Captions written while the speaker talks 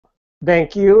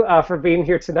Thank you for being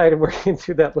here tonight and working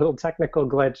through that little technical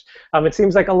glitch. It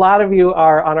seems like a lot of you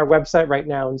are on our website right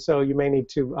now, and so you may need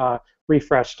to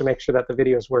refresh to make sure that the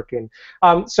video is working.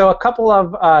 So a couple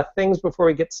of things before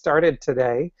we get started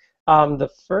today. The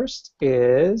first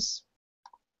is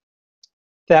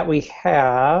that we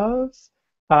have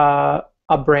a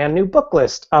brand new book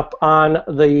list up on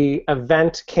the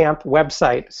Event Camp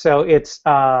website. So it's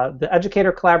the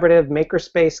Educator Collaborative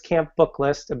MakerSpace Camp book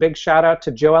list. A big shout out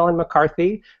to Joellen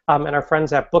McCarthy and our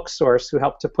friends at BookSource who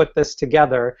helped to put this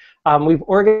together. We've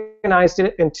organized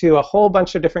it into a whole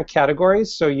bunch of different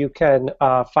categories, so you can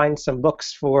find some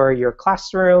books for your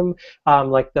classroom,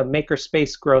 like the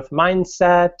Makerspace Growth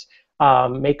Mindset,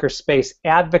 Makerspace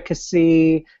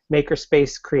Advocacy,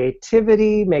 Makerspace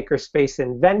Creativity, Makerspace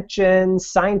Invention,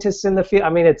 Scientists in the Field. I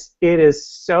mean, it is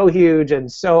so huge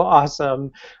and so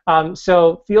awesome.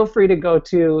 So feel free to go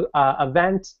to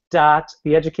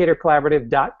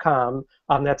event.theeducatorcollaborative.com.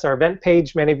 That's our event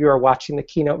page. Many of you are watching the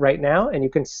keynote right now, and you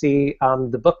can see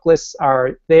the book lists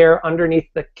are there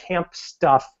underneath the camp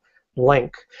stuff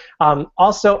link.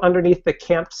 Also underneath the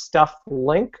camp stuff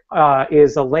link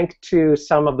is a link to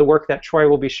some of the work that Troy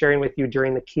will be sharing with you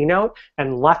during the keynote,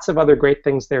 and lots of other great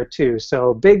things there too.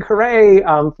 So big hooray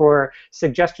for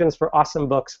suggestions for awesome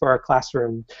books for our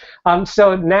classroom.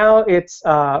 So now it's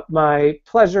my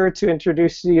pleasure to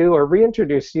introduce you or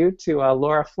reintroduce you to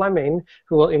Laura Fleming,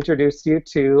 who will introduce you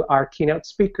to our keynote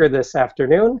speaker this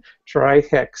afternoon, Troy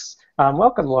Hicks.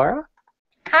 Welcome, Laura.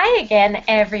 Hi again,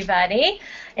 everybody.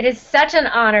 It is such an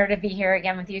honor to be here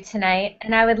again with you tonight,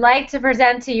 and I would like to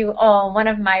present to you all one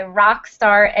of my rock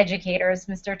star educators,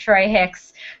 Mr. Troy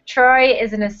Hicks. Troy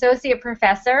is an associate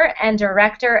professor and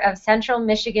director of Central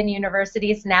Michigan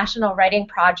University's National Writing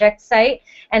Project site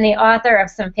and the author of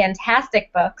some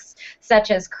fantastic books,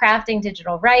 such as Crafting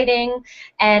Digital Writing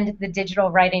and the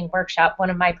Digital Writing Workshop,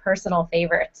 one of my personal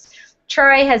favorites.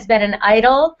 Troy has been an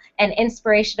idol and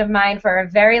inspiration of mine for a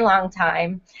very long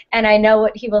time, and I know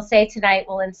what he will say tonight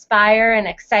will inspire and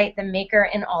excite the maker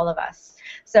in all of us.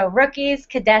 So rookies,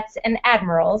 cadets, and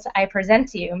admirals, I present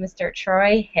to you Mr.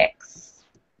 Troy Hicks.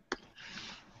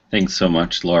 Thanks so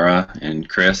much, Laura and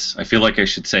Chris. I feel like I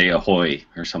should say ahoy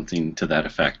or something to that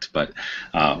effect, but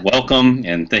welcome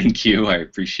and thank you. I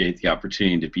appreciate the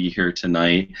opportunity to be here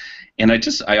tonight. And I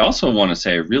also want to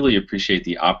say I really appreciate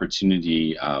the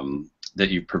opportunity that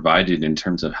you've provided in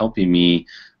terms of helping me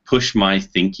push my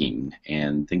thinking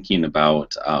and thinking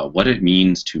about what it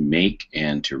means to make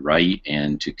and to write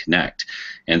and to connect.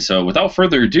 And so without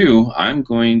further ado, I'm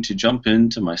going to jump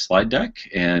into my slide deck,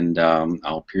 and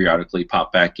I'll periodically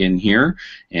pop back in here.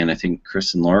 And I think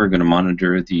Chris and Laura are going to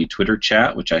monitor the Twitter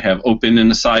chat, which I have open in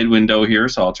the side window here,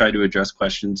 so I'll try to address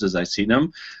questions as I see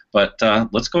them. But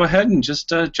let's go ahead and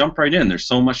just jump right in. There's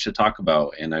so much to talk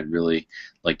about, and I'd really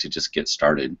like to just get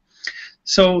started.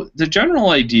 So the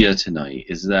general idea tonight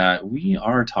is that we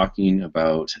are talking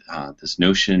about this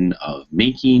notion of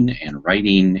making and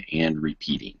writing and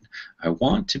repeating. I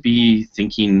want to be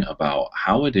thinking about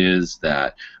how it is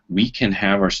that we can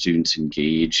have our students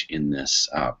engage in this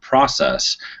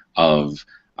process of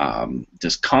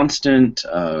this constant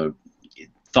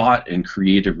thought and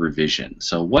creative revision.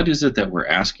 So what is it that we're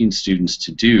asking students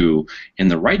to do in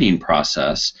the writing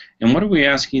process, and what are we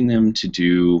asking them to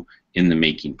do in the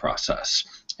making process?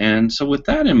 And so with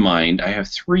that in mind, I have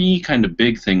three kind of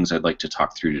big things I'd like to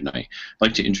talk through tonight. I'd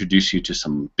like to introduce you to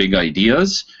some big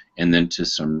ideas, and then to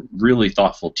some really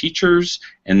thoughtful teachers,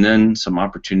 and then some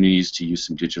opportunities to use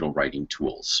some digital writing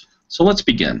tools. So let's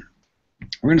begin.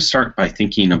 We're going to start by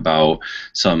thinking about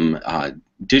some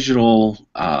digital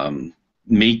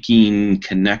making,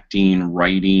 connecting,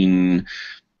 writing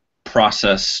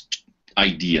process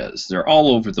ideas. They're all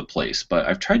over the place, but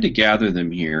I've tried to gather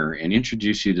them here and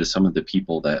introduce you to some of the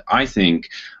people that I think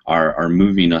are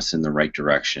moving us in the right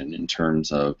direction in terms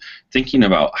of thinking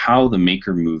about how the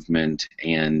maker movement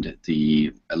and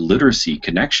the literacy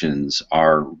connections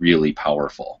are really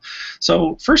powerful.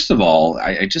 So first of all,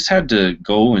 I just had to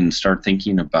go and start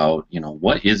thinking about,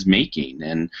 what is making?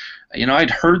 And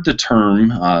I'd heard the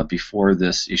term before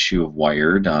this issue of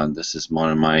Wired. This is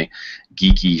one of my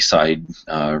geeky side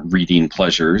reading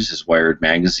pleasures, is Wired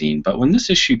magazine. But when this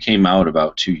issue came out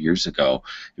about 2 years ago,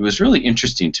 it was really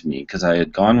interesting to me because I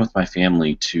had gone with my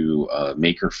family to a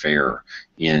Maker Fair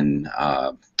in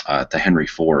the Henry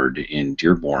Ford in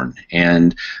Dearborn,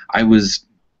 and I was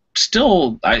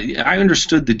still, I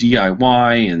understood the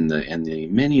DIY and the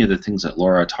many of the things that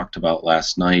Laura talked about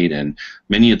last night, and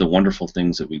many of the wonderful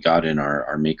things that we got in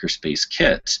our MakerSpace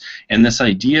kits. And this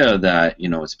idea that, you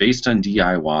know, it's based on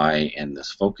DIY and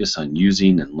this focus on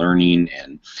using and learning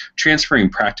and transferring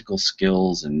practical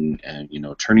skills and you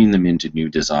know, turning them into new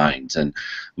designs. And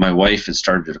my wife had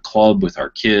started a club with our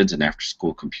kids, an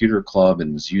after-school computer club,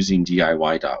 and was using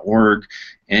DIY.org.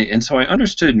 And so I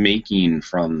understood making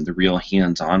from the real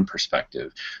hands-on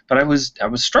perspective, but I was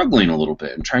struggling a little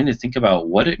bit and trying to think about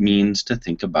what it means to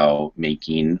think about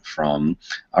making from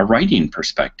a writing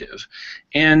perspective.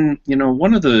 And you know,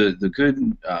 one of the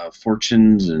good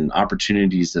fortunes and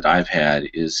opportunities that I've had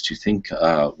is to think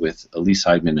with Elise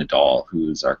Heidman-Adal,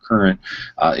 who's our current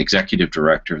executive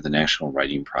director of the National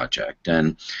Writing Project.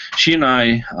 And she and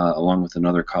I, along with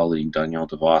another colleague, Danielle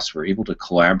DeVos, were able to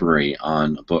collaborate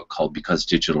on a book called Because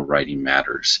Digital Writing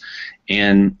Matters.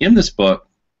 And in this book,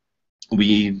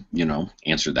 we, you know,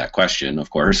 answered that question,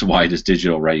 of course, why does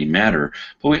digital writing matter?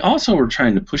 But we also were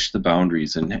trying to push the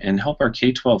boundaries and help our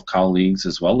K-12 colleagues,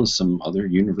 as well as some other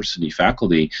university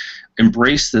faculty,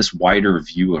 embrace this wider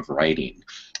view of writing.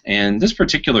 And this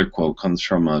particular quote comes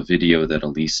from a video that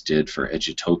Elise did for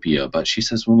Edutopia, but she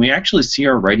says, when we actually see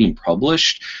our writing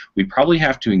published, we probably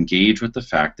have to engage with the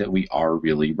fact that we are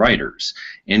really writers.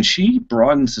 And she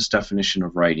broadens this definition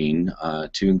of writing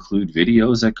to include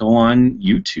videos that go on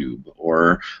YouTube,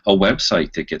 or a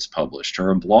website that gets published,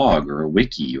 or a blog, or a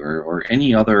wiki, or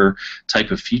any other type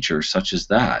of feature such as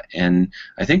that. And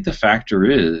I think the factor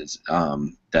is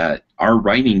that our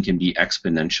writing can be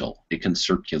exponential. It can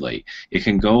circulate. It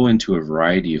can go into a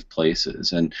variety of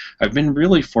places. And I've been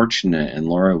really fortunate, and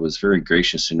Laura was very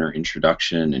gracious in her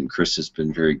introduction, and Chris has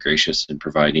been very gracious in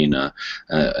providing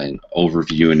an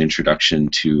overview and introduction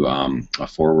to a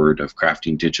foreword of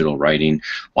crafting digital writing.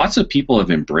 Lots of people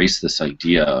have embraced this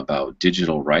idea about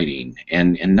digital writing,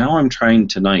 and now I'm trying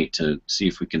tonight to see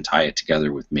if we can tie it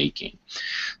together with making.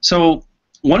 So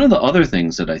one of the other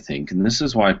things that I think, and this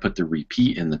is why I put the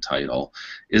repeat in the title,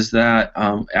 is that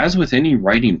as with any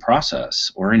writing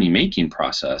process or any making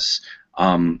process,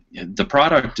 the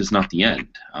product is not the end.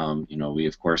 You know, we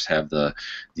of course have the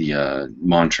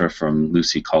mantra from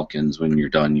Lucy Calkins, "When you're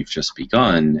done, you've just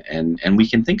begun," and we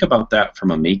can think about that from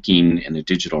a making and a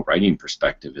digital writing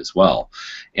perspective as well.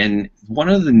 And one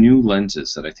of the new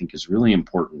lenses that I think is really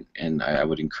important, and I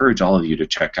would encourage all of you to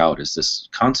check out, is this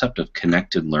concept of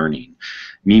connected learning.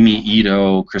 Mimi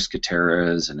Ito, Chris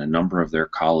Gutierrez, and a number of their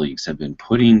colleagues have been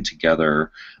putting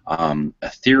together a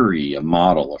theory, a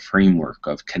model, a framework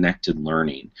of connected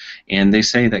learning. And they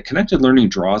say that connected learning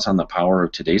draws on the power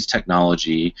of today's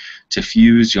technology to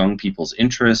fuse young people's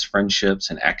interests,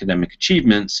 friendships, and academic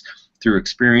achievements through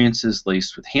experiences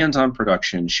laced with hands-on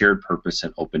production, shared purpose,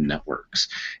 and open networks.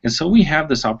 And so we have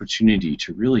this opportunity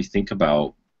to really think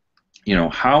about, you know,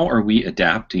 how are we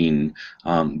adapting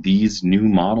these new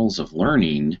models of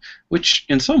learning, which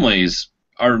in some ways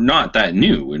are not that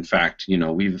new. In fact, you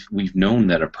know, we've known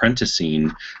that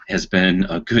apprenticing has been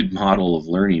a good model of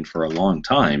learning for a long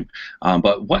time.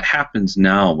 But what happens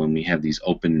now when we have these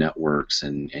open networks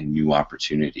and new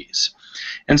opportunities?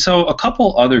 And so a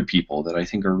couple other people that I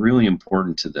think are really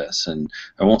important to this, and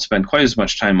I won't spend quite as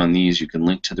much time on these. You can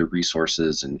link to the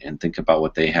resources and think about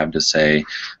what they have to say.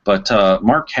 But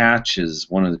Mark Hatch is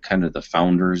one of the kind of the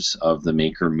founders of the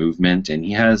Maker movement, and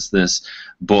he has this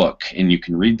book, and you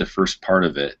can read the first part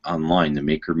of it online, the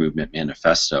Maker Movement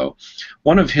Manifesto.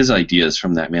 One of his ideas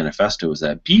from that manifesto is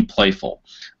that be playful.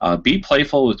 Be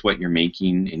playful with what you're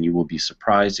making, and you will be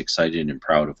surprised, excited, and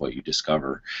proud of what you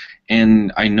discover.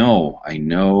 And I know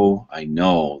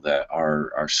that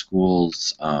our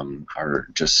schools are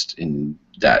just in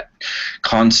that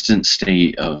constant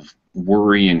state of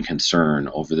worry and concern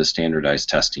over the standardized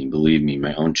testing. Believe me,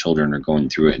 my own children are going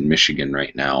through it in Michigan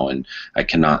right now, and I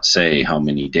cannot say how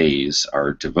many days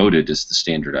are devoted to the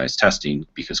standardized testing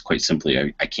because, quite simply,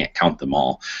 I can't count them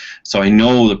all. So I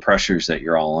know the pressures that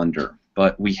you're all under.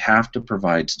 But we have to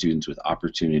provide students with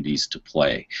opportunities to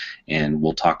play, and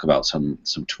we'll talk about some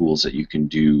tools that you can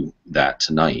do that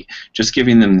tonight. Just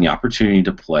giving them the opportunity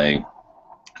to play,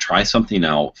 try something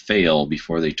out, fail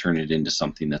before they turn it into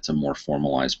something that's a more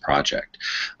formalized project.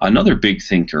 Another big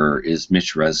thinker is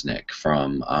Mitch Resnick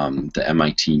from the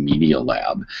MIT Media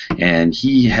Lab, and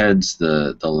he heads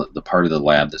the part of the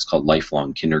lab that's called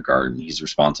Lifelong Kindergarten. He's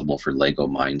responsible for Lego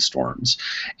Mindstorms.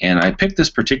 And I picked this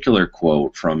particular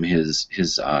quote from his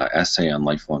essay on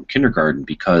Lifelong Kindergarten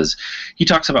because he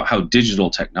talks about how digital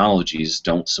technologies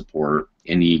don't support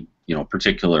any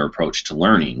particular approach to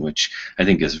learning, which I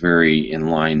think is very in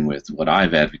line with what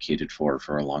I've advocated for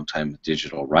a long time with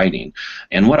digital writing.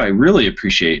 And what I really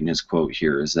appreciate in his quote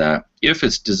here is that if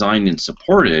it's designed and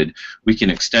supported, we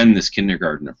can extend this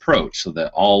kindergarten approach so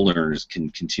that all learners can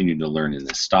continue to learn in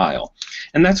this style.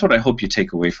 And that's what I hope you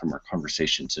take away from our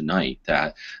conversation tonight,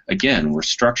 that again, we're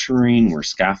structuring, we're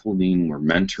scaffolding, we're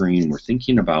mentoring, we're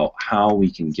thinking about how we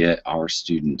can get our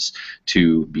students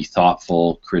to be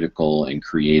thoughtful, critical, and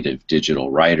creative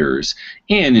digital writers,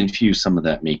 and infuse some of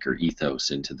that maker ethos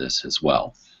into this as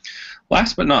well.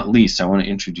 Last but not least, I want to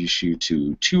introduce you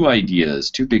to two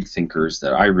ideas, two big thinkers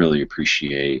that I really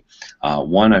appreciate.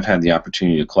 One I've had the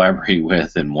opportunity to collaborate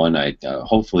with, and one I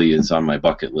hopefully is on my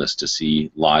bucket list to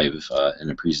see live in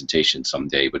a presentation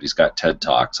someday, but he's got TED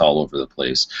Talks all over the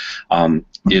place,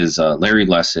 is Larry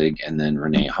Lessig and then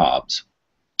Renee Hobbs.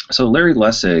 So Larry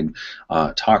Lessig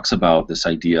talks about this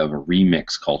idea of a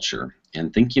remix culture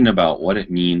and thinking about what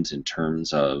it means in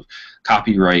terms of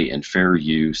copyright and fair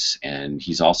use, and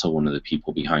he's also one of the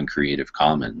people behind Creative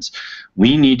Commons.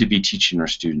 We need to be teaching our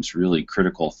students really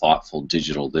critical, thoughtful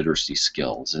digital literacy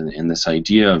skills, and this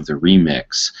idea of the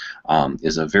remix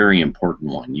is a very important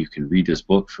one. You can read his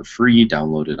book for free,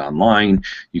 download it online.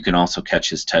 You can also catch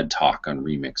his TED Talk on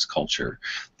remix culture.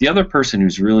 The other person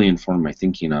who's really informed my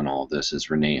thinking on all of this is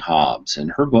Renee Hobbs, and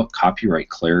her book, Copyright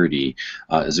Clarity,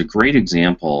 is a great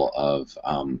example of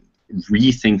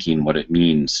rethinking what it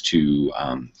means to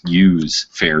use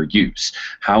fair use.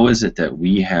 How is it that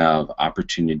we have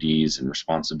opportunities and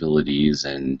responsibilities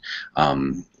and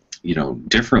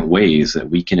different ways that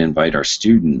we can invite our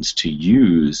students to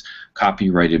use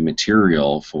copyrighted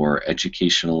material for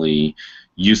educationally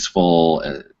useful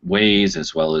ways,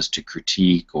 as well as to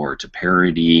critique or to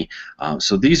parody.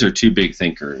 So these are two big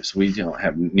thinkers. We don't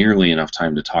have nearly enough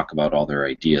time to talk about all their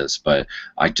ideas, but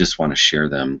I just want to share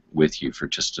them with you for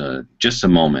just a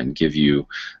moment, give you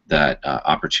that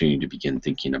opportunity to begin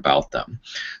thinking about them.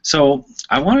 So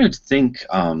I wanted to think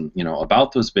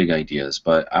about those big ideas,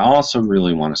 but I also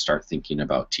really want to start thinking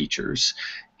about teachers.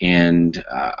 And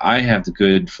I have the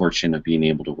good fortune of being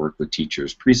able to work with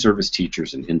teachers, pre-service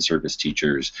teachers and in-service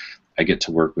teachers. I get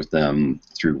to work with them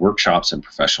through workshops and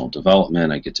professional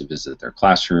development. I get to visit their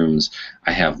classrooms.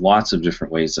 I have lots of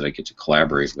different ways that I get to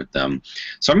collaborate with them.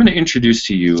 So I'm going to introduce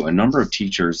to you a number of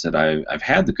teachers that I've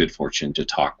had the good fortune to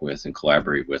talk with and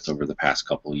collaborate with over the past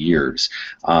couple of years.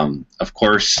 Of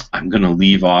course, I'm going to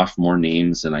leave off more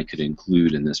names than I could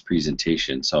include in this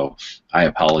presentation, so I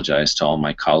apologize to all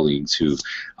my colleagues who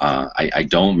I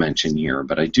don't mention here,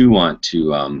 but I do want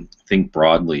to think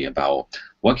broadly about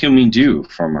what can we do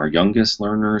from our youngest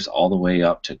learners all the way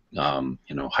up to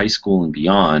high school and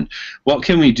beyond. What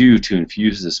can we do to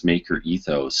infuse this maker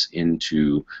ethos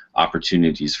into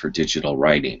opportunities for digital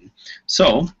writing?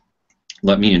 So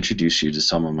let me introduce you to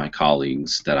some of my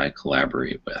colleagues that I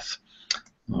collaborate with.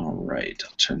 All right,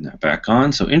 I'll turn that back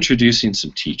on. So introducing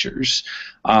some teachers.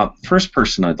 First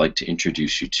person I'd like to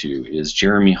introduce you to is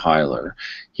Jeremy Heiler.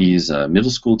 He's a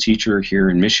middle school teacher here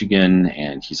in Michigan,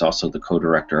 and he's also the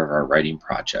co-director of our writing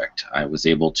project. I was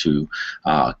able to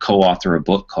co-author a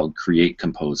book called Create,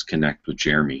 Compose, Connect with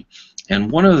Jeremy.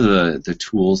 And one of the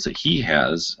tools that he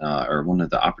has, or one of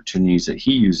the opportunities that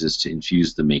he uses to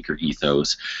infuse the maker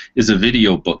ethos, is a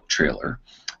video book trailer.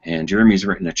 And Jeremy's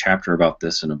written a chapter about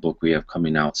this in a book we have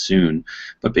coming out soon.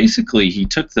 But basically, he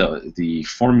took the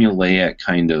formulaic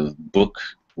kind of book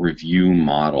review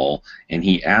model, and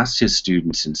he asked his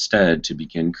students instead to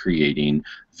begin creating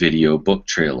video book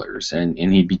trailers. And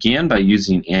he began by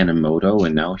using Animoto,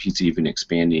 and now he's even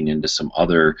expanding into some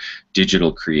other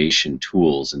digital creation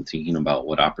tools and thinking about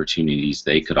what opportunities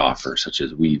they could offer, such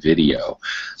as WeVideo.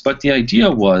 But the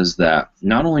idea was that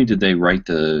not only did they write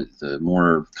the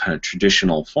more kind of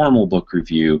traditional formal book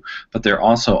review, but they're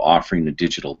also offering a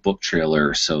digital book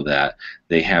trailer so that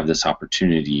they have this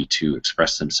opportunity to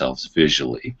express themselves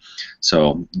visually.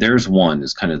 So there's one,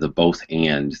 is kind of the both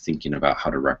and, thinking about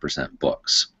how to represent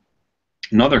books.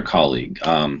 Another colleague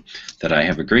that I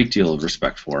have a great deal of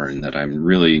respect for, and that I'm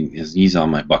really, he's on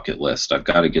my bucket list, I've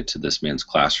got to get to this man's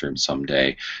classroom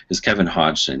someday, is Kevin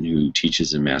Hodgson, who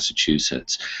teaches in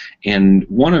Massachusetts. And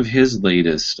one of his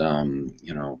latest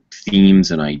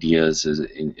themes and ideas, is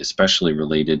especially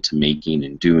related to making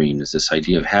and doing, is this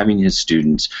idea of having his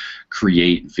students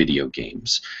create video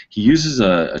games. He uses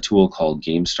a tool called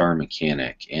GameStar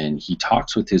Mechanic, and he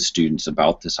talks with his students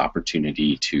about this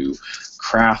opportunity to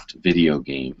craft video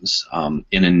games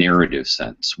in a narrative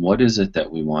sense. What is it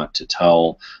that we want to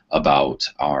tell about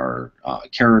our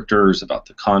characters, about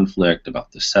the conflict,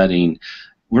 about the setting?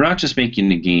 we're not just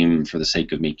making a game for the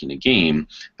sake of making a game,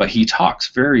 but he talks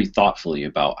very thoughtfully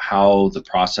about how the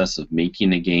process of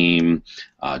making a game,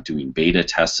 doing beta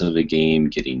tests of a game,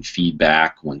 getting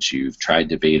feedback once you've tried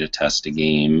to beta test a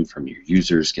game from your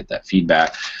users, get that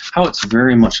feedback, how it's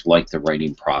very much like the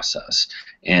writing process.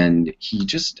 And he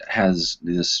just has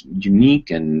this unique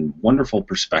and wonderful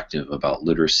perspective about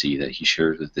literacy that he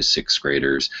shares with the 6th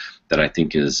graders that I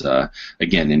think is,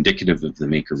 again, indicative of the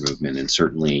maker movement and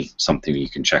certainly something you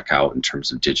can check out in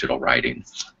terms of digital writing.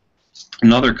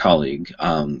 Another colleague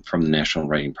from the National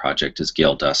Writing Project is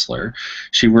Gail Dessler.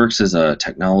 She works as a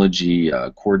technology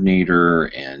coordinator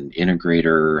and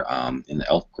integrator in the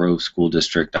Elk Grove School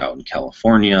District out in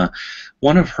California.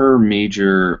 One of her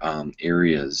major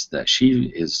areas that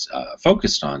she is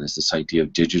focused on is this idea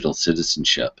of digital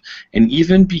citizenship, and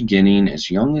even beginning as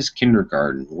young as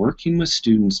kindergarten, working with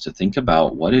students to think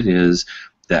about what it is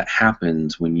that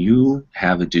happens when you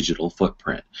have a digital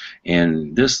footprint.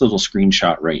 And this little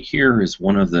screenshot right here is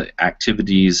one of the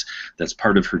activities that's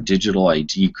part of her digital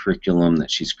ID curriculum that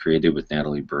she's created with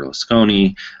Natalie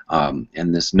Berlusconi,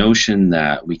 and this notion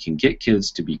that we can get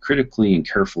kids to be critically and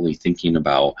carefully thinking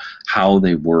about how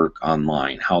they work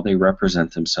online, how they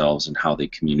represent themselves, and how they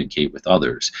communicate with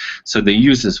others. So they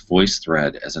use this voice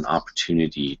thread as an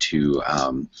opportunity to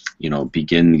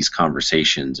begin these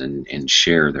conversations and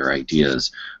share their ideas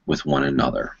with one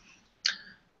another.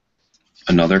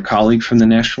 Another colleague from the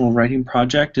National Writing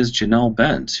Project is Janelle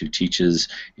Bentz, who teaches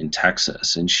in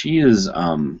Texas, and she is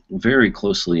very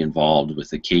closely involved with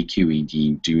the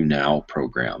KQED Do Now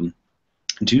program.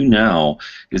 Do Now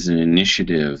is an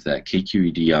initiative that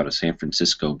KQED out of San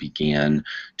Francisco began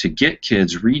to get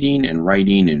kids reading and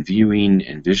writing and viewing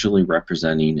and visually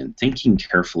representing and thinking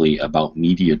carefully about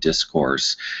media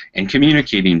discourse and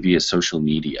communicating via social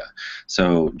media.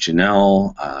 So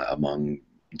Janelle, among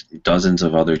dozens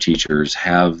of other teachers,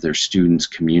 have their students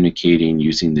communicating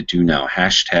using the Do Now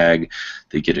hashtag.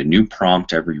 They get a new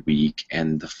prompt every week,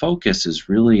 and the focus is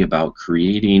really about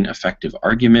creating effective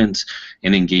arguments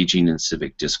and engaging in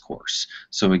civic discourse.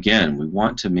 So again, we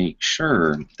want to make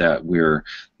sure that we're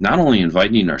not only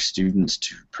inviting our students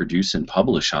to produce and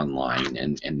publish online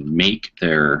and make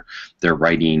their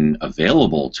writing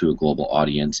available to a global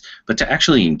audience, but to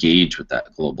actually engage with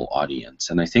that global audience.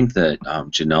 And I think that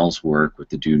Janelle's work with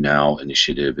the Do Now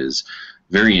initiative is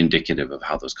very indicative of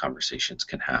how those conversations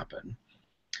can happen.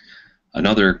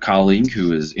 Another colleague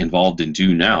who is involved in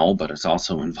Do Now, but is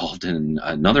also involved in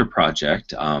another project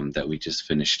that we just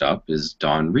finished up, is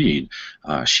Dawn Reed.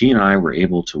 She and I were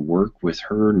able to work with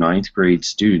her 9th grade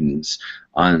students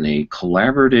on a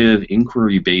collaborative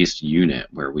inquiry-based unit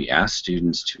where we asked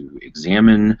students to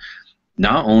examine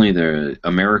not only the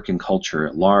American culture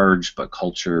at large, but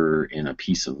culture in a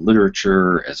piece of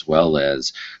literature, as well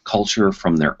as culture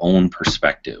from their own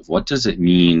perspective. What does it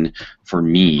mean for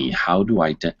me? How do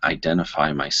I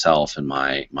identify myself and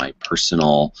my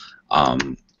personal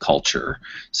culture?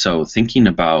 So thinking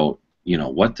about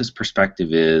what this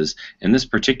perspective is, and this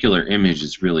particular image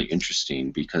is really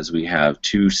interesting because we have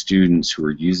 2 students who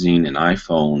are using an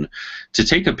iPhone to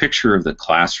take a picture of the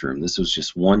classroom. This was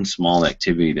just one small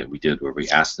activity that we did where we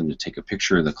asked them to take a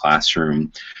picture of the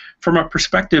classroom from a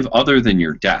perspective other than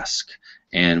your desk.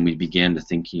 And we began to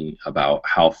thinking about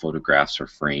how photographs are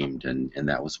framed, and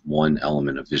that was one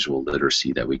element of visual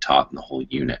literacy that we taught in the whole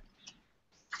unit.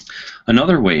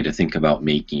 Another way to think about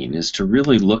making is to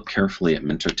really look carefully at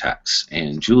mentor texts.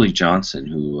 And Julie Johnson,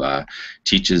 who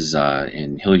teaches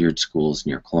in Hilliard Schools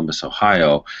near Columbus,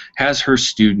 Ohio, has her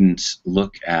students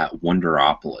look at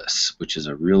Wonderopolis, which is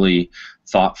a really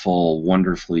thoughtful,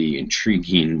 wonderfully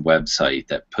intriguing website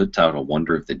that puts out a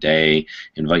wonder of the day,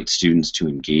 invites students to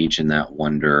engage in that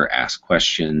wonder, ask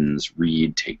questions,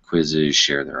 read, take quizzes,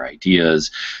 share their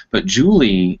ideas. But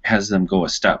Julie has them go a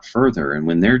step further, and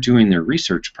when they're doing their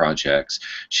research projects,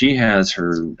 she has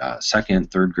her 2nd,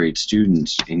 3rd grade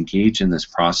students engage in this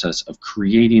process of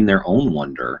creating their own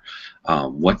wonder.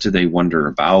 What do they wonder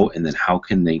about, and then how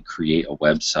can they create a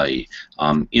website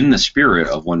in the spirit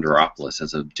of Wonderopolis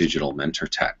as a digital mentor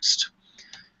text.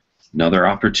 Another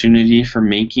opportunity for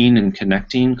making and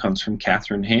connecting comes from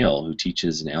Catherine Hale, who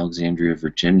teaches in Alexandria,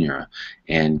 Virginia.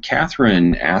 And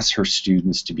Catherine asks her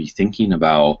students to be thinking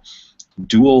about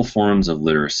dual forms of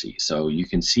literacy. So you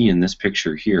can see in this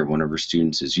picture here, one of her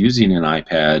students is using an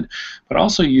iPad, but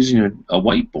also using a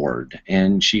whiteboard.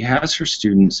 And she has her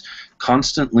students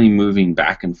constantly moving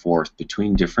back and forth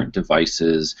between different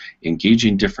devices,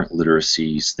 engaging different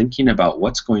literacies, thinking about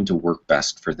what's going to work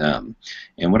best for them.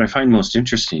 And what I find most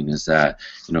interesting is that,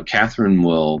 Catherine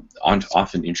will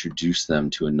often introduce them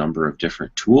to a number of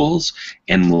different tools,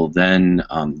 and will then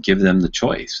give them the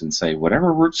choice and say,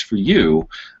 whatever works for you,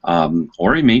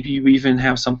 or maybe you even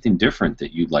have something different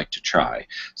that you'd like to try.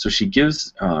 So she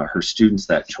gives her students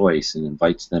that choice and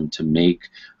invites them to make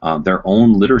their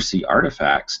own literacy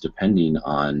artifacts depending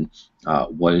on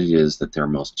what it is that they're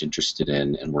most interested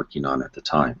in and working on at the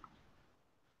time.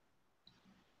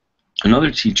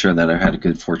 Another teacher that I've had a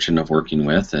good fortune of working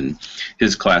with, and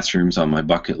his classroom's on my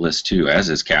bucket list too, as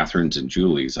is Catherine's and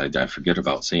Julie's. I forget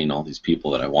about saying all these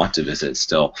people that I want to visit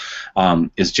still,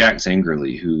 is Jack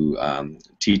Zangerly, who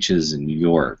teaches in New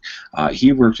York.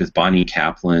 He worked with Bonnie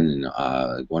Kaplan,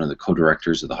 one of the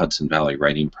co-directors of the Hudson Valley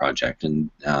Writing Project, and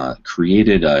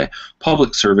created a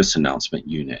public service announcement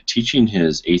unit, teaching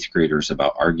his 8th graders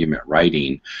about argument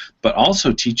writing, but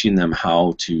also teaching them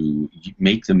how to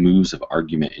make the moves of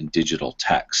argument in digital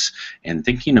text, and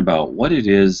thinking about what it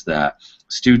is that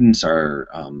students are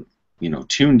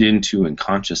tuned into and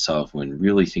conscious of when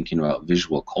really thinking about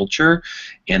visual culture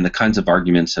and the kinds of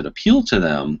arguments that appeal to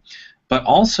them, but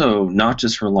also not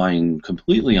just relying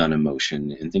completely on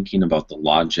emotion and thinking about the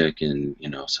logic, and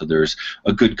so there's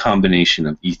a good combination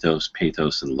of ethos,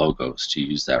 pathos, and logos, to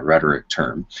use that rhetoric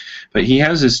term. But he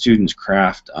has his students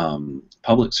craft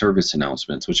public service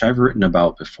announcements, which I've written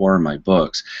about before in my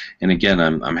books. And again,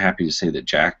 I'm happy to say that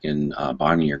Jack and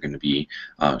Bonnie are going to be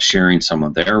sharing some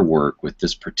of their work with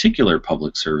this particular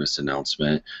public service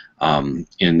announcement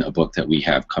in a book that we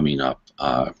have coming out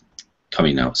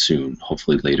soon,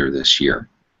 hopefully later this year.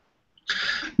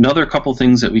 Another couple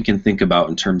things that we can think about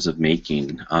in terms of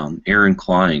making, Erin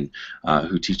Klein,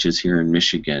 who teaches here in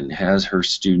Michigan, has her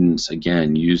students,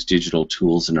 again, use digital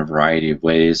tools in a variety of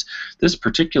ways. This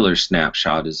particular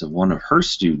snapshot is of one of her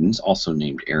students, also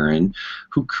named Erin,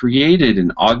 who created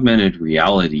an augmented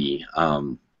reality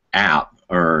app,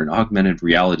 or an augmented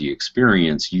reality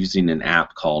experience, using an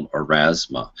app called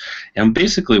Aurasma. And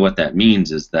basically what that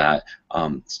means is that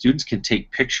students can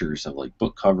take pictures of like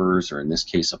book covers, or in this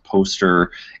case a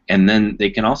poster, and then they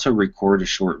can also record a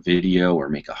short video or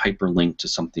make a hyperlink to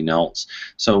something else.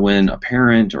 So when a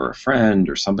parent or a friend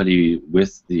or somebody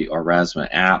with the Aurasma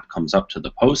app comes up to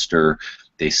the poster,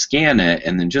 they scan it,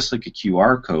 and then just like a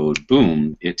QR code,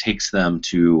 boom, it takes them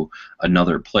to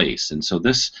another place. And so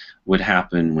this would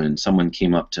happen when someone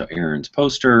came up to Erin's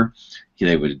poster.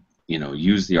 They would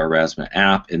use the Aurasma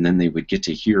app, and then they would get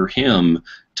to hear him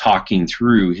talking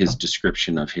through his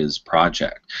description of his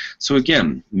project. So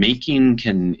again, making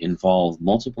can involve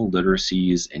multiple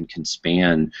literacies and can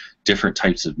span different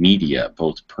types of media,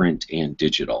 both print and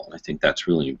digital. I think that's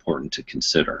really important to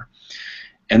consider.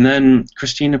 And then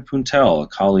Christina Puntel, a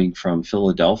colleague from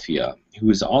Philadelphia, who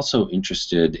is also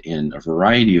interested in a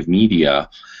variety of media.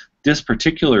 This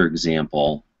particular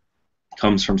example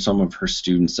comes from some of her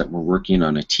students that were working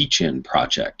on a teach-in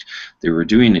project. They were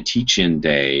doing a teach-in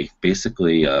day,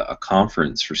 basically a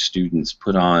conference for students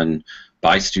put on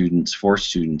by students, for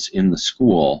students in the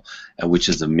school, which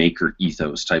is a maker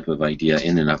ethos type of idea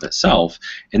in and of itself.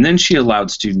 And then she allowed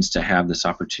students to have this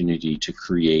opportunity to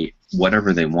create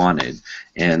whatever they wanted.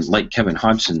 And like Kevin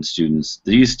Hodgson's students,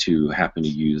 these two happen to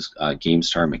use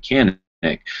GameStar Mechanic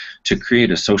to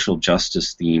create a social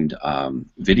justice themed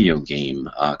video game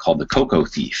called The Cocoa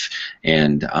Thief.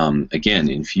 And again,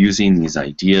 infusing these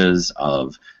ideas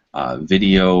of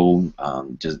video,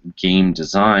 game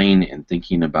design, and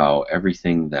thinking about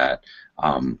everything that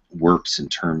works in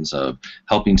terms of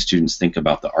helping students think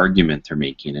about the argument they're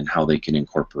making and how they can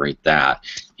incorporate that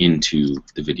into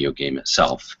the video game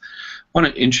itself. I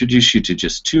want to introduce you to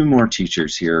just two more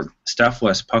teachers here. Steph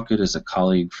West Puckett is a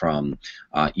colleague from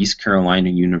East Carolina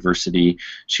University.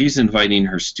 She's inviting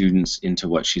her students into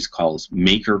what she calls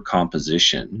maker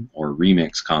composition, or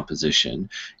remix composition,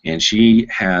 and she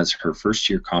has her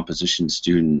first-year composition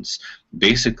students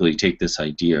basically take this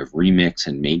idea of remix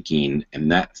and making, and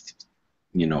that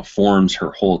forms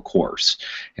her whole course.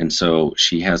 And so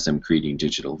she has them creating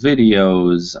digital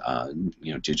videos,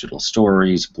 digital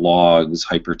stories, blogs,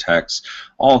 hypertext,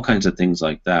 all kinds of things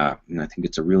like that. And I think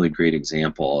it's a really great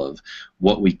example of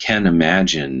what we can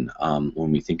imagine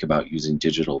when we think about using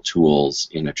digital tools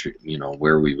in a,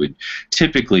 where we would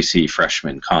typically see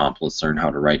freshman comp, let's learn how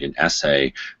to write an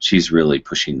essay. She's really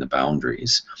pushing the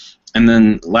boundaries. And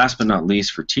then last but not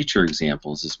least, for teacher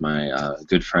examples, is my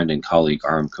good friend and colleague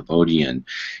Aram Kabodian.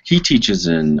 He teaches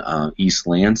in East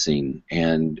Lansing,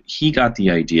 and he got the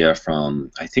idea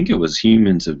from, I think it was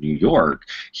Humans of New York.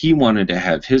 He wanted to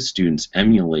have his students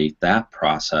emulate that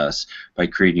process by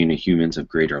creating a Humans of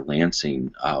Greater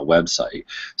Lansing website.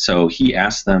 So he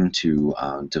asked them to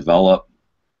develop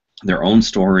their own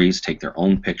stories, take their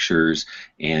own pictures,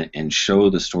 and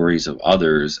show the stories of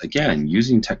others, again,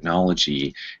 using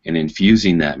technology and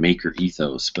infusing that maker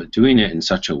ethos, but doing it in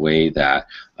such a way that,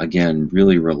 again,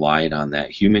 really relied on that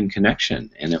human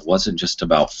connection. And it wasn't just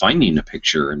about finding a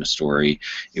picture in a story,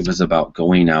 it was about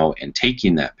going out and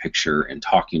taking that picture and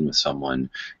talking with someone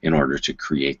in order to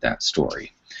create that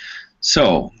story.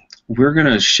 So, we're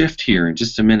going to shift here in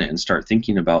just a minute and start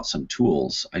thinking about some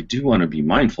tools. I do want to be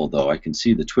mindful, though. I can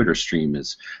see the Twitter stream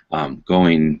is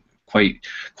going quite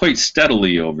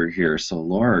steadily over here. So,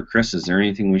 Laura or Chris, is there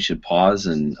anything we should pause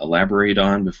and elaborate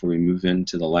on before we move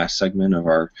into the last segment of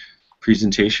our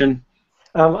presentation?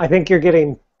 I think you're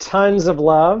getting tons of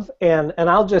love, and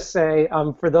I'll just say,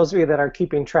 for those of you that are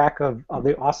keeping track of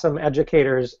the awesome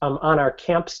educators, on our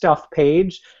Camp Stuff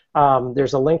page,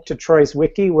 there's a link to Troy's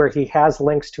wiki where he has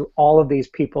links to all of these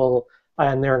people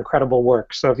and their incredible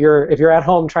work. So if you're at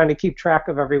home trying to keep track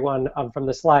of everyone from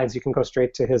the slides, you can go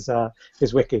straight to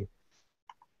his wiki.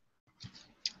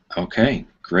 Okay,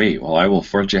 great. Well, I will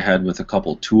forge ahead with a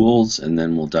couple tools, and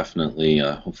then we'll definitely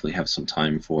hopefully have some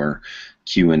time for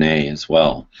Q&A as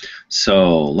well.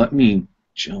 So let me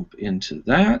jump into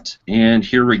that, and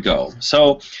here we go.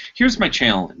 So here's my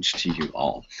challenge to you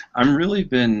all. I've really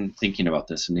been thinking about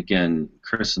this, and again,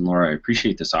 Chris and Laura, I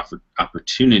appreciate this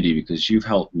opportunity because you've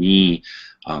helped me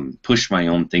push my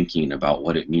own thinking about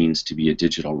what it means to be a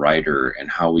digital writer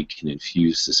and how we can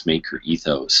infuse this maker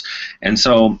ethos. And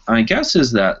so my guess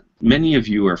is that many of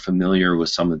you are familiar with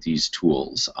some of these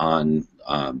tools on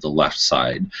the left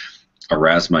side.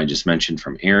 Erasmus I just mentioned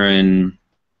from Aaron,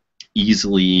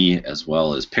 Easily, as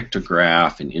well as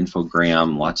Pictograph and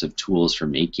Infogram. Lots of tools for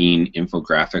making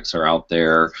infographics are out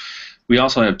there. We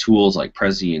also have tools like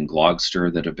Prezi and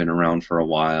Glogster that have been around for a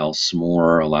while.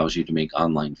 Smore allows you to make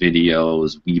online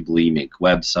videos. Weebly make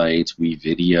websites.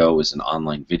 WeVideo is an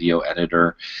online video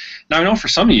editor. Now, I know for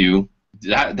some of you,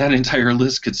 that entire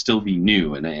list could still be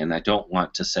new, and I don't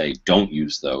want to say don't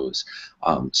use those.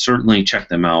 Certainly check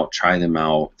them out, try them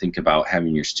out, think about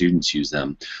having your students use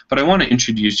them. But I want to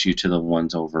introduce you to the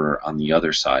ones over on the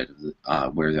other side of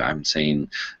the, where I'm saying,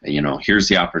 you know, here's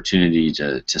the opportunity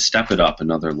to step it up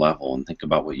another level and think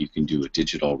about what you can do with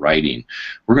digital writing.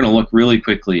 We're going to look really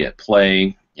quickly at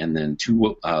Play, and then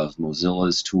two of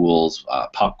Mozilla's tools,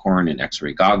 Popcorn and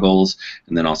X-Ray Goggles,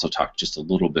 and then also talk just a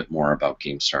little bit more about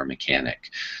GameStar Mechanic.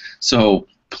 So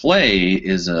Play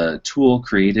is a tool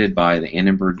created by the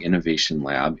Annenberg Innovation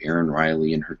Lab. Erin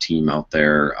Riley and her team out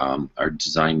there are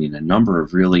designing a number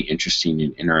of really interesting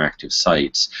and interactive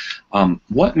sites.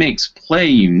 What makes Play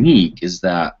unique is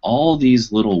that all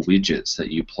these little widgets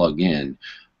that you plug in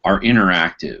are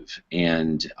interactive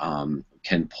and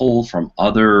can pull from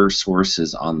other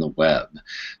sources on the web.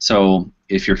 So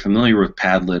if you're familiar with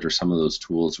Padlet or some of those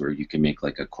tools where you can make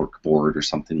like a cork board or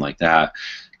something like that,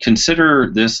 consider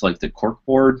this like the cork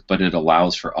board, but it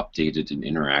allows for updated and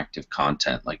interactive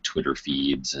content like Twitter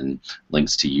feeds and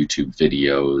links to YouTube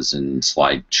videos and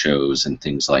slideshows and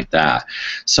things like that.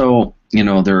 So, you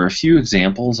know, there are a few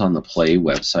examples on the Play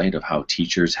website of how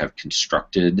teachers have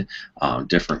constructed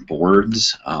different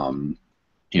boards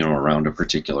you know, around a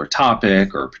particular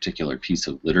topic or a particular piece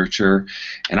of literature.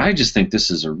 And I just think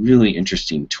this is a really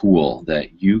interesting tool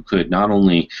that you could not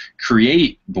only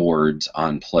create boards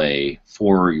on Play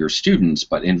for your students,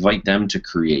 but invite them to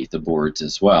create the boards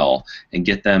as well and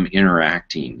get them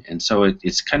interacting. And so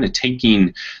it's kind of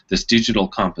taking this digital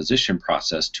composition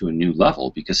process to a new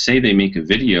level, because say they make a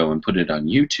video and put it on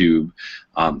YouTube,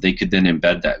 they could then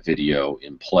embed that video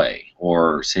in Play.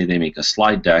 Or say they make a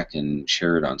slide deck and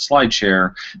share it on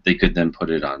SlideShare, they could then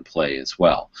put it on Play as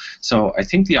well. So I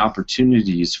think the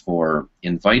opportunities for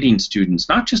inviting students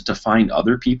not just to find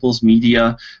other people's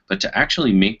media, but to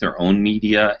actually make their own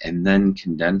media and then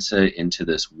condense it into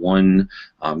this one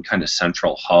kind of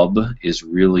central hub is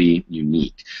really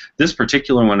unique. This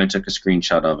particular one I took a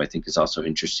screenshot of I think is also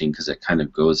interesting because it kind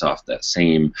of goes off that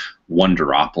same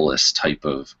Wonderopolis type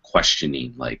of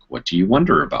questioning, like what do you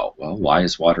wonder about? Well, why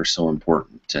is water so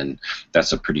important? And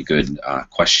that's a pretty good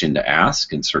question to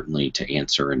ask and certainly to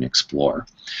answer and explore.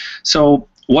 So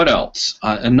what else?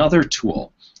 Another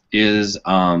tool. is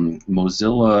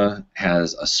Mozilla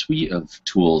has a suite of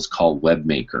tools called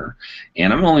WebMaker,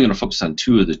 and I'm only going to focus on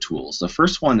two of the tools. The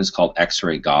first one is called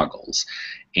X-ray goggles,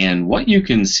 and what you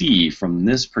can see from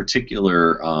this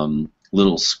particular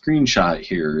little screenshot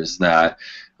here is that,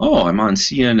 oh, I'm on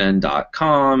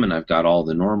CNN.com and I've got all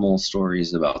the normal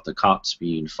stories about the cops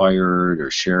being fired or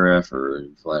sheriff or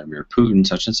Vladimir Putin,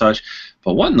 such and such,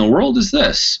 but what in the world is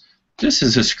this? This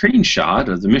is a screenshot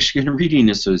of the Michigan Reading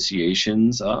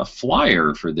Association's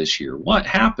flyer for this year. What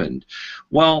happened?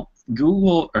 Well,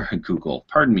 Goggles,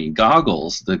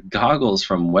 the goggles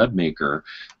from WebMaker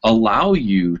allow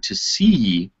you to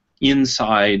see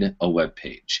inside a web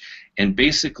page and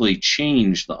basically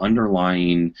change the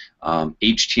underlying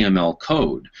HTML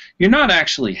code. You're not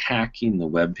actually hacking the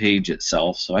web page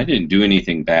itself, so I didn't do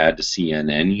anything bad to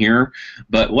CNN here,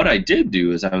 but what I did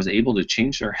do is I was able to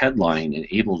change their headline and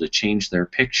able to change their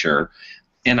picture,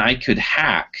 and I could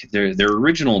hack. Their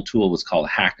original tool was called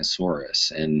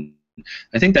Hackosaurus, and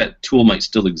I think that tool might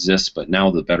still exist, but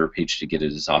now the better page to get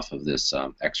it is off of this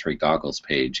X-ray goggles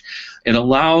page. It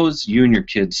allows you and your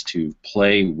kids to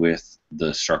play with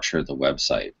the structure of the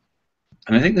website.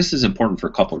 And I think this is important for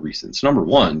a couple of reasons. Number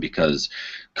one, because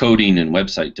coding and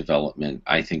website development,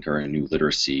 I think, are a new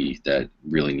literacy that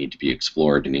really need to be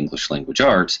explored in English language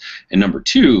arts. And number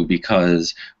two,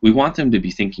 because we want them to be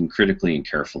thinking critically and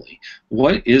carefully.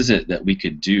 What is it that we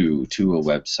could do to a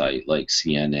website like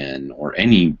CNN or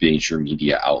any major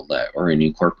media outlet or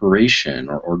any corporation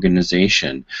or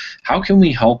organization? How can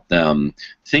we help them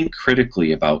think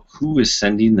critically about who is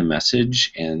sending the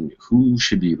message and who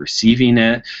should be receiving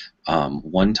it?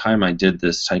 One time I did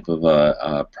this type of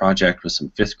a project with some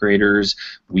fifth graders.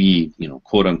 We,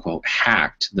 quote unquote,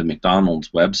 hacked the McDonald's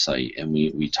website, and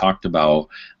we talked about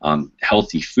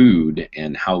healthy food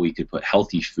and how we could put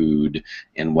healthy food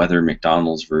and whether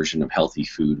McDonald's version of healthy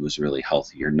food was really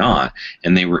healthy or not.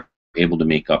 And they were able to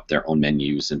make up their own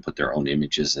menus and put their own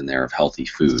images in there of healthy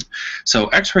food. So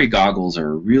X-ray goggles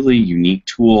are a really unique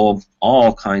tool,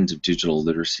 all kinds of digital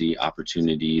literacy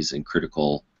opportunities and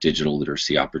critical digital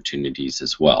literacy opportunities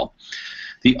as well.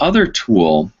 The other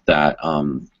tool that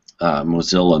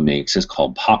Mozilla makes is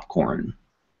called Popcorn.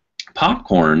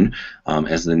 Popcorn,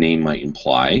 as the name might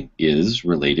imply, is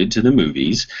related to the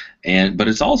movies, but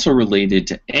it's also related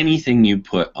to anything you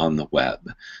put on the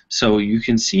web. So you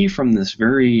can see from this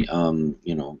very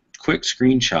quick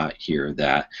screenshot here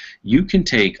that you can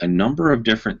take a number of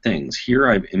different things. Here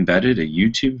I've embedded a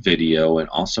YouTube video and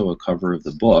also a cover of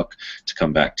the book, to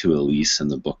come back to Elise and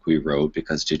the book we wrote,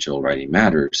 because digital writing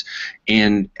matters.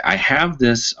 And I have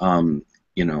this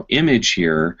image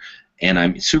here, and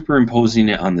I'm superimposing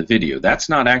it on the video. That's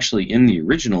not actually in the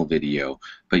original video,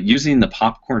 but using the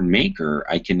Popcorn Maker,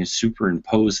 I can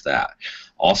superimpose that.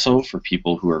 Also, for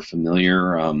people who are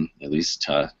familiar, at least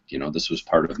this was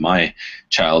part of my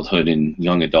childhood and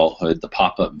young adulthood, the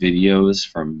pop-up videos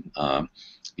from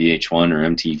VH1 or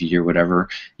MTV or whatever,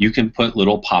 you can put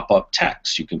little pop-up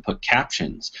text, you can put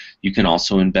captions, you can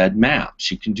also embed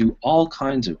maps, you can do all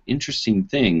kinds of interesting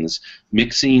things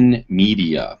mixing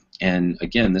media. And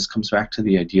again, this comes back to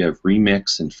the idea of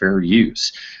remix and fair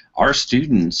use. Our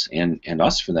students, and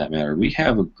us for that matter, we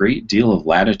have a great deal of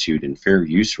latitude in fair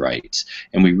use rights,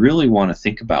 and we really want to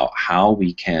think about how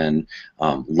we can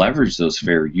leverage those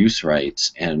fair use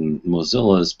rights, and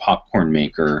Mozilla's Popcorn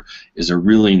Maker is a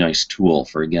really nice tool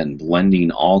for, again,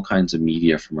 blending all kinds of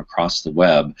media from across the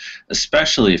web,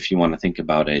 especially if you want to think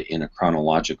about it in a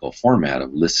chronological format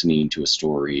of listening to a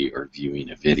story or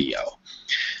viewing a video.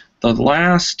 The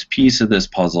last piece of this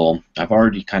puzzle I've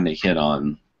already kind of hit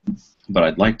on, but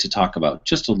I'd like to talk about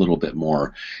just a little bit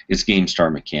more, is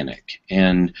GameStar Mechanic.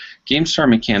 And GameStar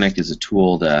Mechanic is a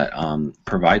tool that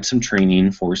provides some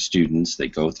training for students. They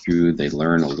go through, they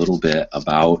learn a little bit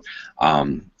about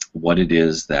what it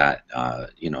is that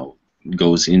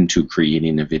goes into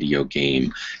creating a video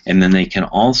game, and then they can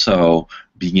also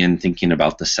begin thinking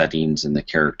about the settings and the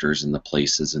characters and the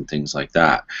places and things like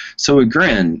that. So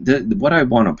again, what I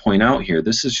want to point out here,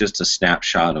 this is just a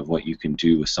snapshot of what you can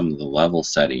do with some of the level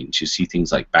settings. You see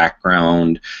things like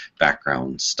background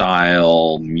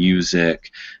style, music.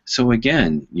 So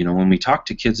again, when we talk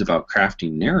to kids about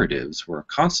crafting narratives, we're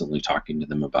constantly talking to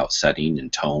them about setting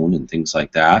and tone and things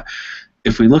like that.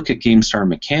 If we look at GameStar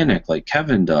Mechanic like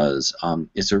Kevin does,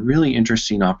 it's a really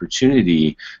interesting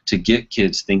opportunity to get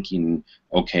kids thinking,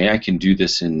 okay, I can do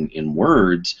this in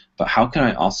words, but how can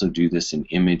I also do this in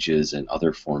images and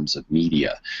other forms of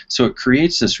media? So it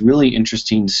creates this really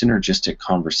interesting synergistic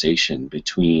conversation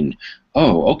between,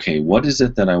 oh, okay, what is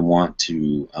it that I want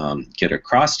to get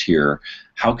across here?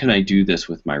 How can I do this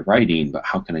with my writing, but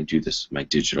how can I do this with my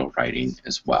digital writing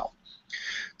as well?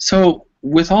 So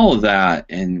with all of that,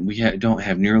 and we don't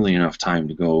have nearly enough time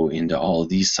to go into all of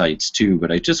these sites too,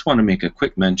 but I just want to make a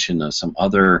quick mention of some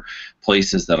other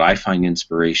places that I find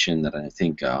inspiration, that I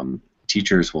think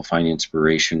teachers will find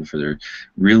inspiration for their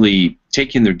really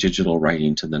taking their digital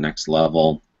writing to the next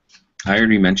level. I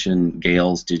already mentioned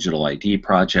Gail's Digital ID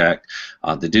project,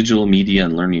 the Digital Media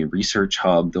and Learning Research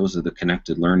Hub. Those are the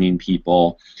connected learning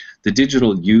people. The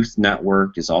Digital Youth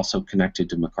Network is also connected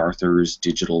to MacArthur's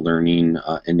Digital Learning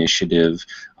Initiative,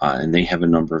 and they have a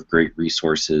number of great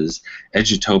resources.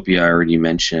 Edutopia, I already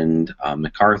mentioned.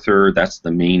 MacArthur, that's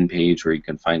the main page where you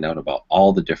can find out about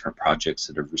all the different projects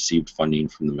that have received funding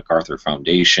from the MacArthur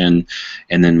Foundation.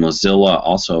 And then Mozilla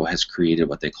also has created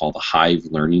what they call the Hive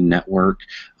Learning Network,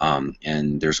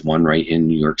 and there's one right in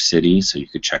New York City, so you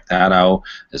could check that out,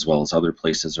 as well as other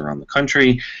places around the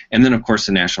country. And then, of course,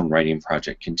 the National Writing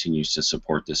Project continues to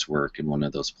support this work, and one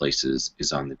of those places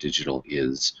is on the Digital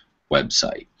Is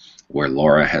website, where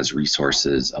Laura has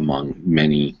resources among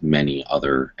many, many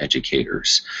other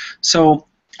educators. So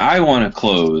I want to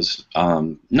close,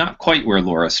 not quite where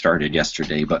Laura started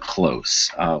yesterday, but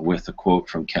close, with a quote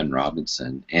from Ken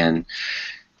Robinson. And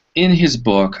in his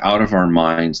book, Out of Our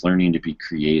Minds, Learning to be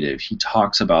Creative, he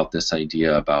talks about this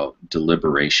idea about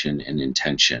deliberation and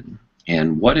intention,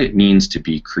 and what it means to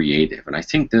be creative. And I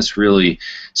think this really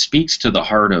speaks to the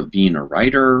heart of being a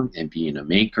writer and being a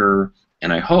maker,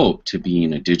 and I hope to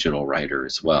being a digital writer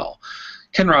as well.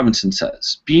 Ken Robinson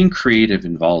says, being creative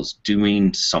involves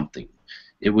doing something.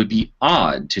 It would be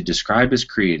odd to describe as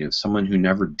creative someone who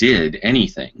never did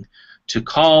anything. To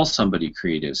call somebody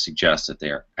creative suggests that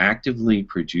they are actively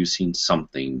producing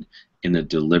something in a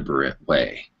deliberate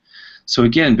way. So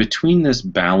again, between this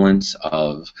balance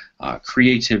of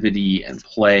creativity and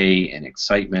play and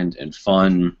excitement and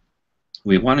fun,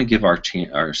 we want to give our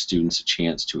students a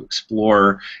chance to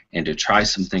explore and to try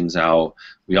some things out.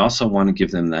 We also want to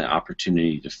give them the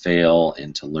opportunity to fail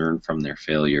and to learn from their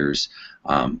failures.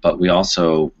 But we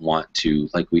also want to,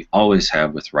 like we always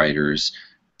have with writers,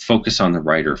 focus on the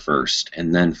writer first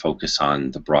and then focus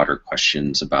on the broader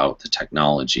questions about the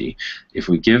technology. If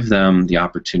we give them the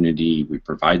opportunity, we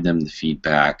provide them the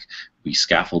feedback, we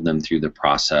scaffold them through the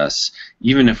process,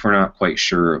 even if we're not quite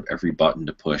sure of every button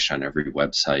to push on every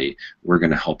website, we're going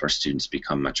to help our students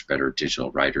become much better digital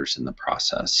writers in the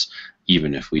process.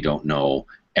 Even if we don't know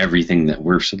everything that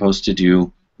we're supposed to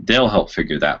do, they'll help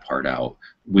figure that part out.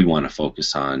 We want to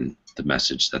focus on the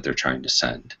message that they're trying to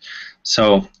send.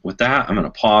 So with that, I'm going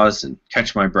to pause and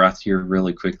catch my breath here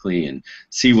really quickly and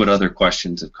see what other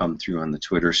questions have come through on the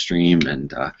Twitter stream,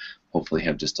 and hopefully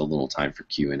have just a little time for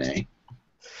Q&A.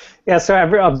 Yeah,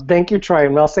 so thank you, Troy,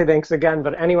 and I'll say thanks again,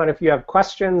 but anyone, if you have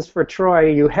questions for Troy,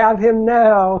 you have him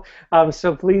now,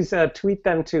 so please tweet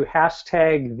them to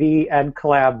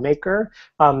 #TheEdCollabMaker.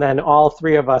 Then all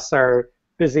three of us are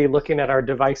busy looking at our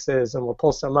devices, and we'll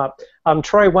pull some up.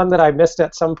 Troy, one that I missed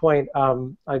at some point,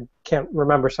 I can't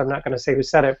remember, so I'm not going to say who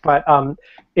said it, but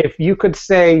if you could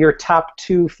say your top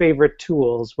 2 favorite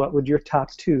tools, what would your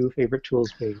top 2 favorite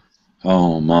tools be?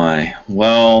 Oh my!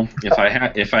 Well, if I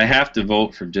have to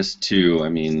vote for just 2, I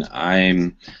mean,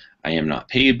 I am not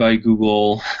paid by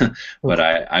Google, but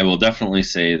I will definitely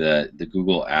say that the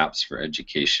Google Apps for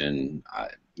Education.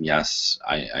 Yes,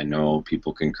 I know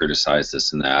people can criticize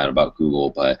this and that about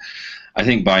Google, but I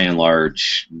think by and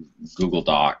large, Google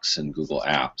Docs and Google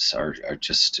Apps are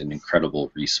just an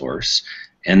incredible resource.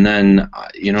 And then,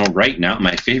 you know, right now,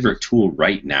 my favorite tool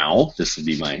right now, this would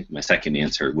be my second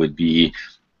answer, would be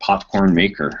Popcorn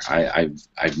Maker.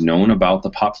 I've known about the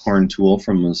Popcorn tool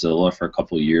from Mozilla for a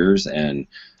couple of years, and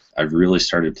I've really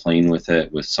started playing with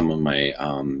it with some of my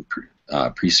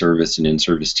pre-service and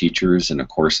in-service teachers in a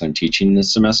course I'm teaching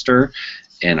this semester,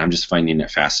 and I'm just finding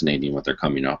it fascinating what they're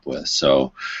coming up with.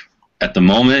 So at the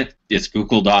moment, it's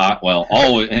Google Docs. Well,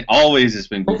 always it's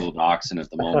been Google Docs, and at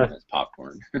the moment, it's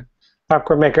Popcorn.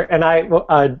 Popcorn Maker. And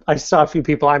I saw a few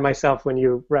people, I myself, when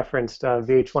you referenced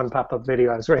VH1 pop-up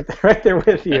video, I was right there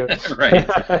with you. Right.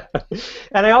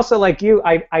 And I also, like you,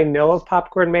 I know of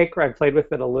Popcorn Maker. I've played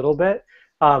with it a little bit.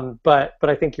 But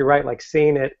I think you're right, like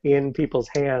seeing it in people's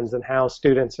hands and how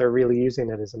students are really using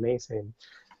it is amazing.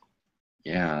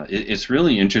 Yeah, it's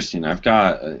really interesting. I've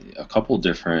got a couple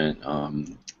different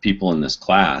people in this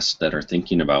class that are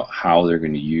thinking about how they're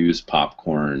going to use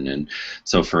Popcorn. And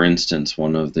so, for instance,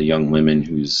 one of the young women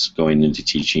who's going into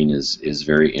teaching is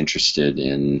very interested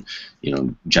in, you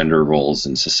know, gender roles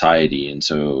in society, and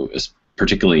so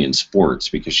particularly in sports,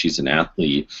 because she's an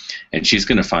athlete, and she's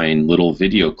going to find little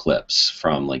video clips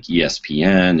from like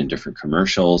ESPN and different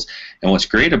commercials. And what's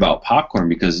great about Popcorn,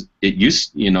 because it used,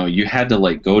 you know, you had to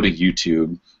like go to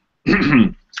YouTube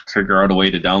figure out a way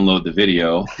to download the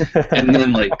video and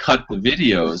then like cut the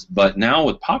videos. But now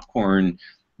with Popcorn,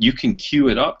 you can queue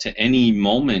it up to any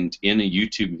moment in a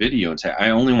YouTube video and say, I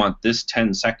only want this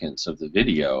 10 seconds of the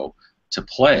video to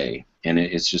play, and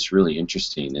it's just really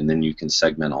interesting. And then you can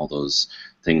segment all those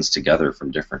things together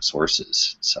from different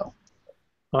sources. So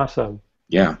awesome.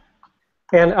 Yeah.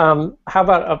 And how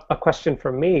about a question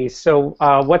from me? So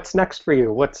what's next for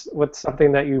you? What's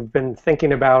something that you've been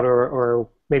thinking about or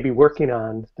maybe working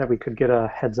on that we could get a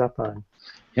heads up on?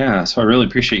 Yeah, so I really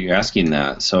appreciate you asking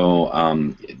that. So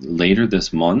later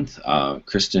this month,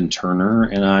 Kristen Turner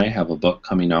and I have a book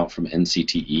coming out from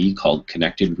NCTE called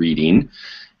Connected Reading.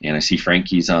 And I see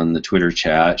Frankie's on the Twitter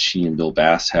chat. She and Bill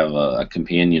Bass have a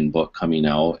companion book coming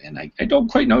out. And I don't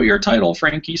quite know your title,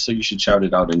 Frankie, so you should shout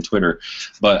it out on Twitter.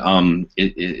 But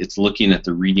it's looking at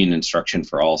the reading instruction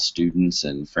for all students.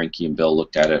 And Frankie and Bill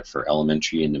looked at it for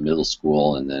elementary into middle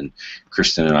school. And then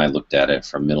Kristen and I looked at it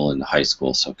from middle into high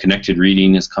school. So Connected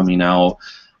Reading is coming out.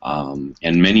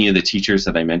 And many of the teachers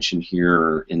that I mentioned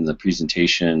here in the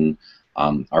presentation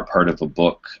are part of a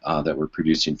book that we're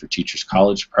producing for Teachers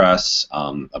College Press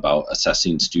about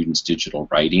assessing students' digital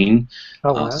writing.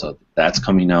 Oh, wow. So that's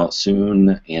coming out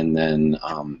soon. And then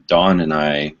Dawn and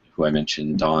I, who I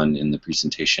mentioned, Dawn in the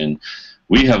presentation,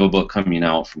 we have a book coming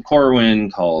out from Corwin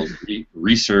called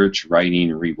Research Writing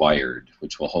Rewired,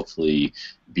 which will hopefully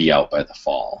be out by the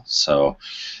fall. So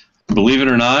believe it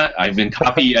or not, I've been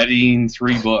copy editing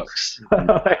 3 books.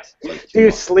 Do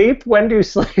you sleep? When do you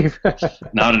sleep?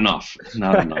 Not enough.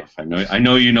 Not enough. I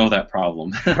know you know that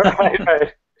problem.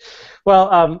 Right.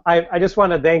 Well, I just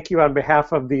want to thank you on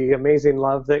behalf of the amazing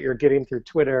love that you're getting through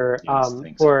Twitter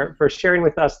for sharing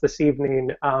with us this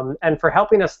evening and for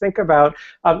helping us think about,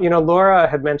 Laura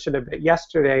had mentioned a bit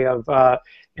yesterday of,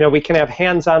 we can have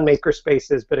hands-on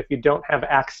makerspaces, but if you don't have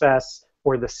access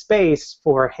or the space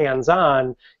for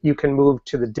hands-on, you can move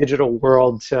to the digital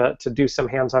world to do some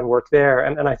hands-on work there.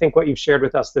 And I think what you've shared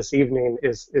with us this evening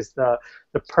is the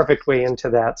perfect way into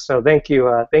that. So thank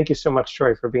you so much,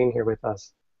 Troy, for being here with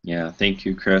us. Yeah, thank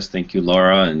you, Chris. Thank you,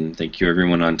 Laura, and thank you,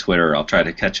 everyone on Twitter. I'll try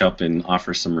to catch up and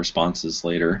offer some responses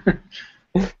later.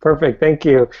 Perfect, thank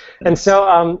you. And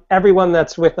so everyone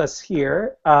that's with us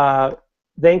here,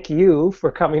 thank you for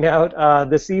coming out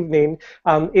this evening.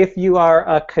 If you are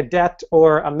a cadet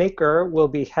or a maker, we'll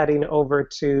be heading over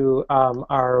to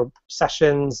our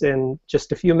sessions in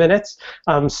just a few minutes.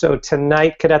 So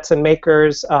tonight, cadets and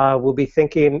makers, we'll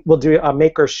do a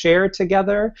maker share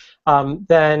together.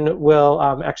 Then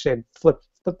we'll actually flip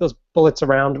those bullets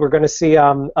around. We're going to see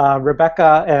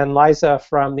Rebecca and Liza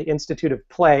from the Institute of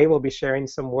Play will be sharing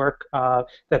some work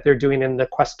that they're doing in the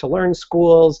Quest to Learn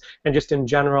schools and just in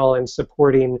general in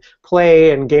supporting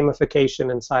play and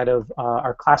gamification inside of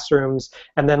our classrooms.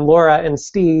 And then Laura and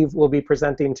Steve will be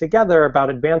presenting together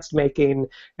about advanced making,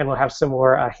 and we'll have some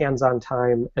more hands-on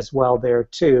time as well there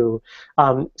too.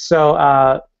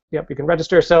 Yep, you can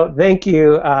register. So thank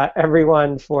you,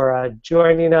 everyone, for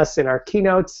joining us in our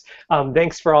keynotes.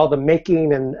 Thanks for all the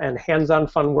making and hands-on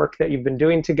fun work that you've been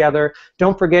doing together.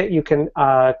 Don't forget, you can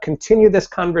continue this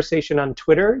conversation on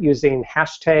Twitter using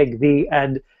hashtag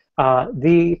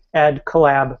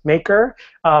 #TheEdCollabMaker,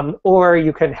 or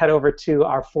you can head over to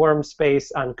our forum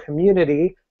space on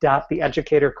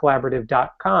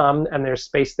community.theeducatorcollaborative.com, and there's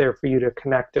space there for you to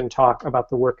connect and talk about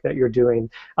the work that you're doing.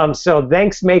 So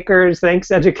thanks, makers, thanks,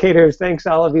 educators, thanks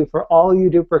all of you for all you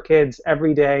do for kids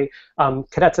every day.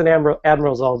 Cadets and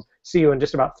Admirals, I'll see you in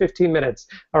just about 15 minutes.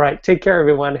 All right, take care,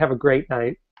 everyone. Have a great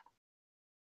night.